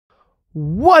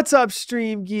What's up,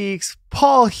 Stream Geeks?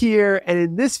 Paul here, and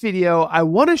in this video, I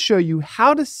want to show you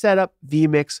how to set up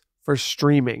vMix for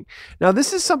streaming. Now,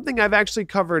 this is something I've actually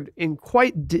covered in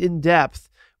quite in depth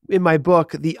in my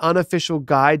book, The Unofficial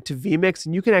Guide to vMix,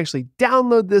 and you can actually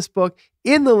download this book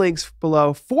in the links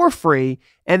below for free,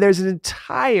 and there's an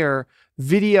entire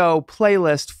video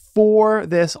playlist for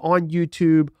this on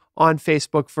YouTube, on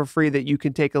Facebook for free that you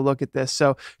can take a look at this.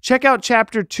 So check out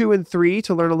chapter 2 and 3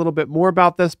 to learn a little bit more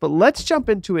about this, but let's jump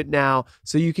into it now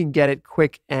so you can get it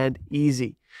quick and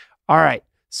easy. All right,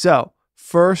 so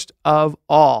first of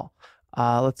all,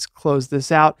 let's close this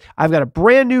out. I've got a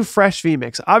brand new fresh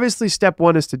vMix. Obviously, step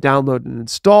one is to download and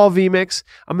install vMix.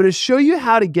 I'm going to show you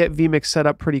how to get vMix set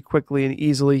up pretty quickly and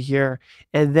easily here,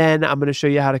 and then I'm going to show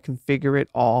you how to configure it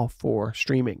all for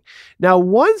streaming. Now,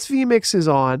 once vMix is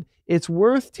on, it's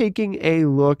worth taking a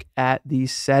look at the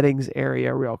settings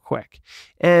area real quick.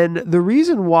 And the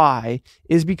reason why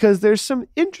is because there's some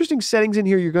interesting settings in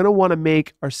here you're going to want to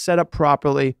make are set up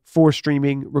properly for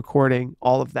streaming, recording,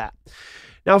 all of that.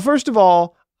 Now, first of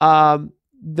all,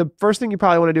 the first thing you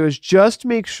probably want to do is just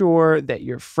make sure that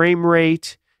your frame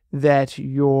rate, that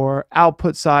your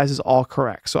output size is all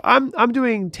correct. So I'm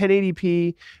doing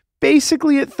 1080p,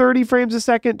 basically at 30 frames a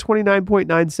second.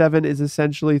 29.97 is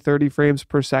essentially 30 frames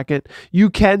per second.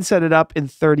 You can set it up in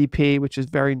 30p, which is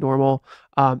very normal.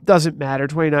 Doesn't matter.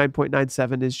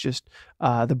 29.97 is just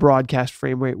the broadcast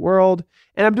frame rate world.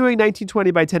 And I'm doing 1920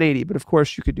 by 1080, but of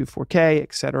course you could do 4K,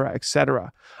 etc.,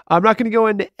 etc. I'm not going to go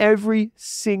into every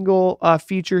single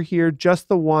feature here, just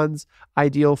the ones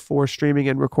ideal for streaming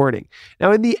and recording.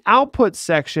 Now, in the output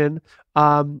section,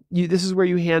 this is where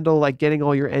you handle like getting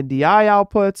all your NDI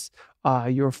outputs,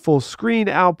 your full screen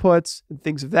outputs, and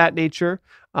things of that nature.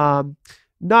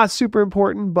 Not super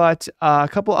important, but a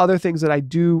couple other things that I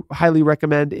do highly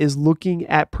recommend is looking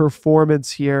at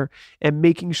performance here and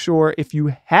making sure if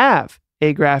you have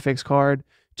a graphics card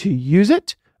to use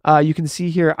it. You can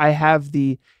see here I have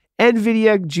the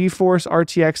Nvidia GeForce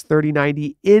RTX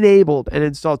 3090 enabled and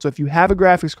installed. So if you have a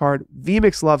graphics card,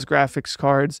 vMix loves graphics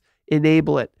cards,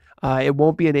 enable it. It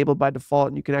won't be enabled by default,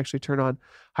 and you can actually turn on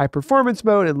high performance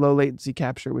mode and low latency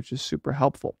capture, which is super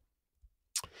helpful.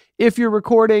 If you're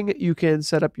recording, you can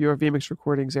set up your vMix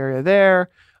recordings area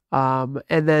there. And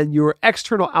then your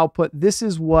external output, this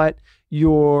is what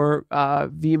your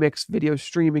vMix video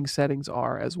streaming settings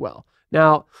are as well.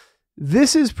 Now,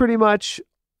 this is pretty much,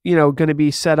 going to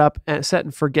be set up and set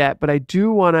and forget, but I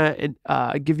do want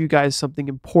to give you guys something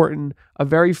important, a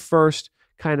very first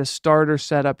kind of starter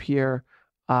setup here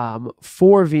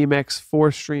for vMix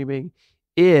for streaming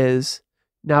is,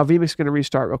 now vMix is going to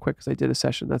restart real quick because I did a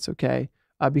session. That's okay.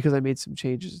 Because I made some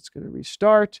changes, it's going to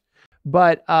restart.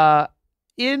 But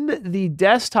in the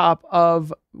desktop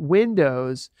of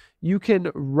Windows, you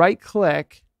can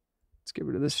right-click. Let's get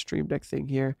rid of this Stream Deck thing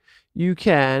here. You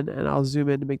can, and I'll zoom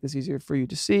in to make this easier for you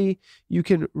to see. You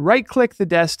can right-click the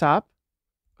desktop,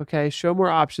 okay, show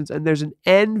more options, and there's an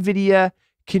Nvidia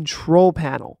control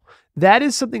panel. That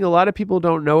is something a lot of people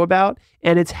don't know about,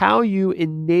 and it's how you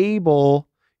enable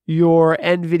your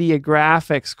Nvidia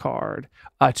graphics card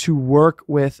to work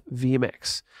with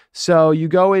vMix. So you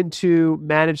go into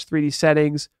Manage 3D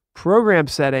Settings, Program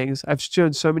Settings. I've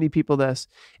shown so many people this,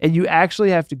 and you actually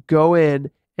have to go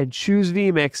in and choose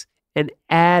vMix and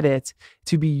add it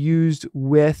to be used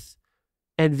with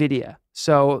Nvidia.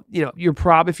 So,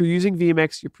 if you're using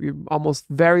vMix, you're almost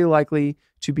very likely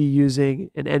to be using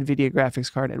an Nvidia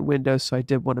graphics card and Windows. So I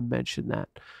did want to mention that.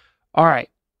 All right,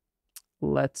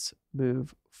 let's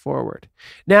move forward.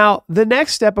 Now, the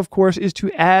next step, of course, is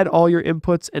to add all your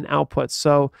inputs and outputs.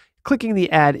 So clicking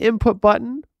the Add Input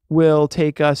button will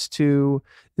take us to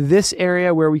this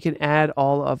area where we can add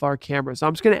all of our cameras. So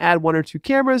I'm just going to add 1 or 2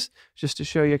 cameras just to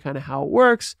show you kind of how it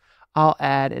works. I'll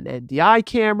add an NDI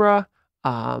camera.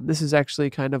 This is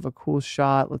actually kind of a cool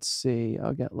shot. Let's see.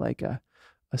 I'll get like a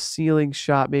ceiling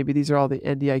shot. Maybe these are all the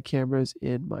NDI cameras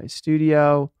in my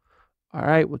studio. All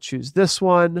right, we'll choose this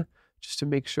one. Just to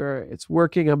make sure it's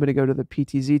working, I'm going to go to the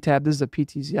PTZ tab. This is a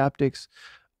PTZ Optics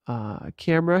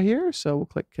camera here. So we'll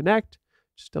click Connect.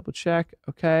 Just double check.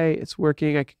 Okay, it's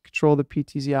working. I can control the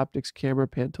PTZ Optics camera,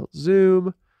 pan, tilt,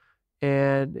 zoom.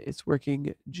 And it's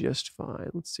working just fine.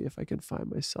 Let's see if I can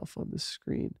find myself on the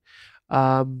screen.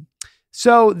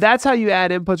 So that's how you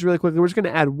add inputs really quickly. We're just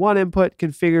going to add 1 input,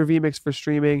 configure vMix for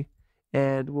streaming,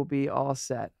 and we'll be all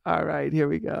set. All right, here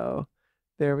we go.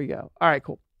 There we go. All right,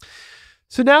 cool.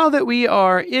 So now that we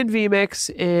are in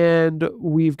vMix and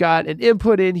we've got an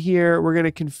input in here, we're going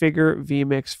to configure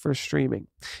vMix for streaming.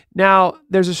 Now,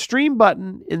 there's a stream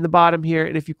button in the bottom here,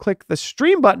 and if you click the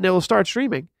stream button, it will start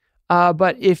streaming.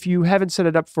 But if you haven't set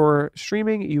it up for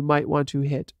streaming, you might want to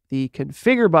hit the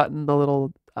configure button, the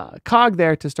little cog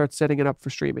there, to start setting it up for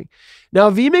streaming.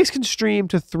 Now, vMix can stream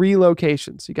to 3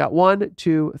 locations. You got 1,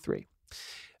 2, 3.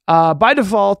 By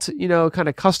default, kind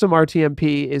of custom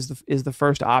RTMP is the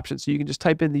first option. So you can just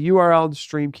type in the URL and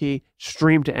stream key,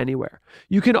 stream to anywhere.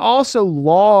 You can also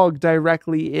log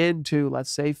directly into,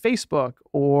 let's say, Facebook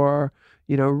or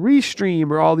Restream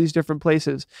or all these different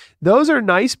places. Those are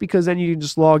nice because then you can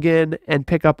just log in and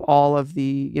pick up all of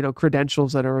the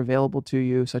credentials that are available to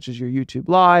you, such as your YouTube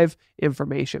Live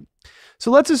information.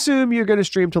 So let's assume you're going to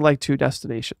stream to like 2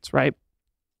 destinations, right?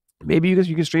 Maybe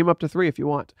you can stream up to 3 if you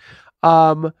want.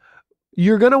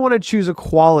 You're going to want to choose a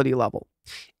quality level.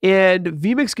 And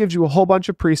vMix gives you a whole bunch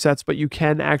of presets, but you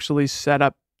can actually set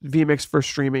up vMix for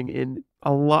streaming in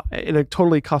a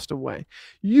totally custom way.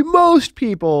 Most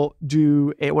people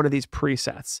do one of these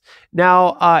presets.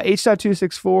 Now,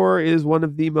 H.264 is one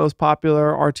of the most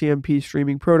popular RTMP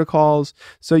streaming protocols.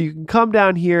 So you can come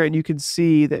down here and you can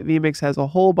see that vMix has a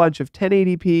whole bunch of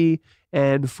 1080p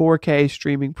and 4K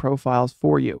streaming profiles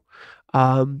for you.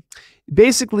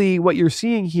 Basically, what you're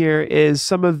seeing here is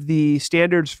some of the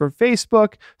standards for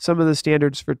Facebook, some of the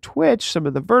standards for Twitch, some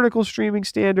of the vertical streaming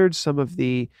standards, some of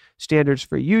the standards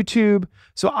for YouTube.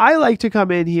 So I like to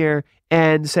come in here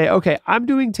and say, okay, I'm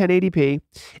doing 1080p.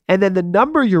 And then the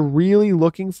number you're really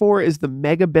looking for is the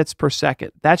megabits per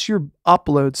second. That's your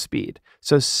upload speed.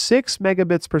 So 6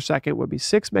 megabits per second would be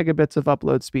 6 megabits of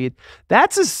upload speed.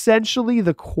 That's essentially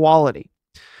the quality.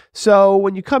 So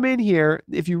when you come in here,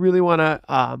 if you really want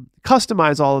to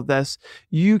customize all of this,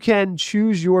 you can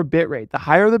choose your bitrate. The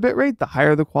higher the bitrate, the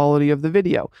higher the quality of the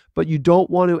video. But you don't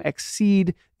want to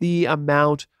exceed the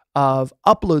amount of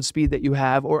upload speed that you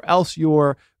have, or else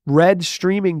your red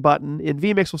streaming button in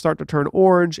vMix will start to turn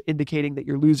orange, indicating that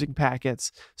you're losing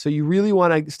packets. So you really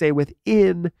want to stay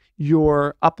within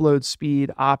your upload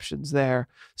speed options there.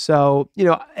 So,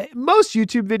 most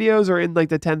YouTube videos are in like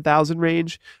the 10,000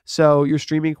 range. So your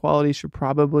streaming quality should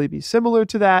probably be similar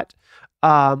to that.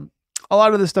 A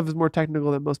lot of this stuff is more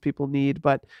technical than most people need,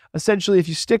 but essentially if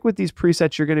you stick with these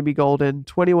presets, you're going to be golden.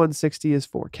 2160 is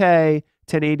 4K,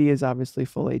 1080 is obviously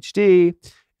full HD,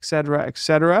 etc.,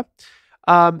 etc.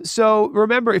 So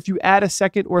remember, if you add a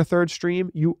second or third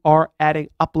stream, you are adding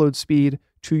upload speed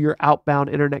to your outbound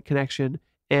internet connection,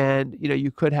 and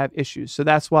you could have issues. So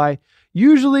that's why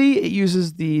usually it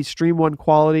uses the Stream 1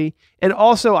 quality. And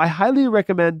also I highly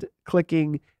recommend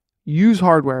clicking use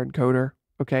hardware encoder.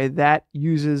 Okay, that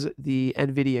uses the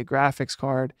Nvidia graphics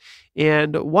card.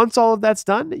 And once all of that's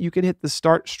done, you can hit the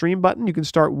start stream button. You can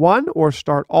start one or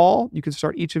start all. You can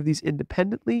start each of these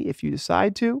independently if you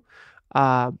decide to.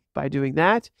 By doing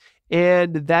that.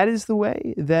 And that is the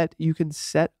way that you can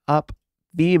set up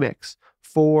vMix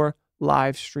for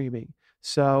live streaming.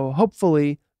 So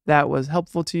hopefully that was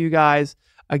helpful to you guys.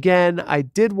 Again, I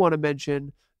did want to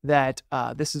mention that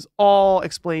this is all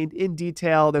explained in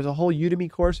detail. There's a whole Udemy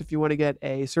course if you want to get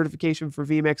a certification for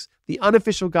vMix, the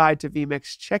unofficial guide to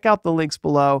vMix. Check out the links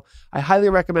below. I highly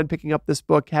recommend picking up this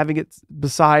book, having it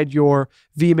beside your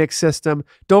vMix system.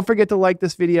 Don't forget to like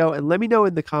this video and let me know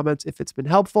in the comments if it's been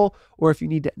helpful or if you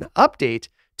need an update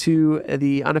to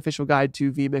the unofficial guide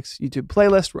to vMix YouTube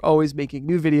playlist. We're always making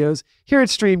new videos here at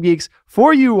StreamGeeks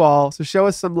for you all. So show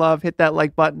us some love, hit that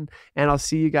like button, and I'll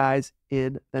see you guys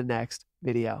in the next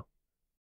video.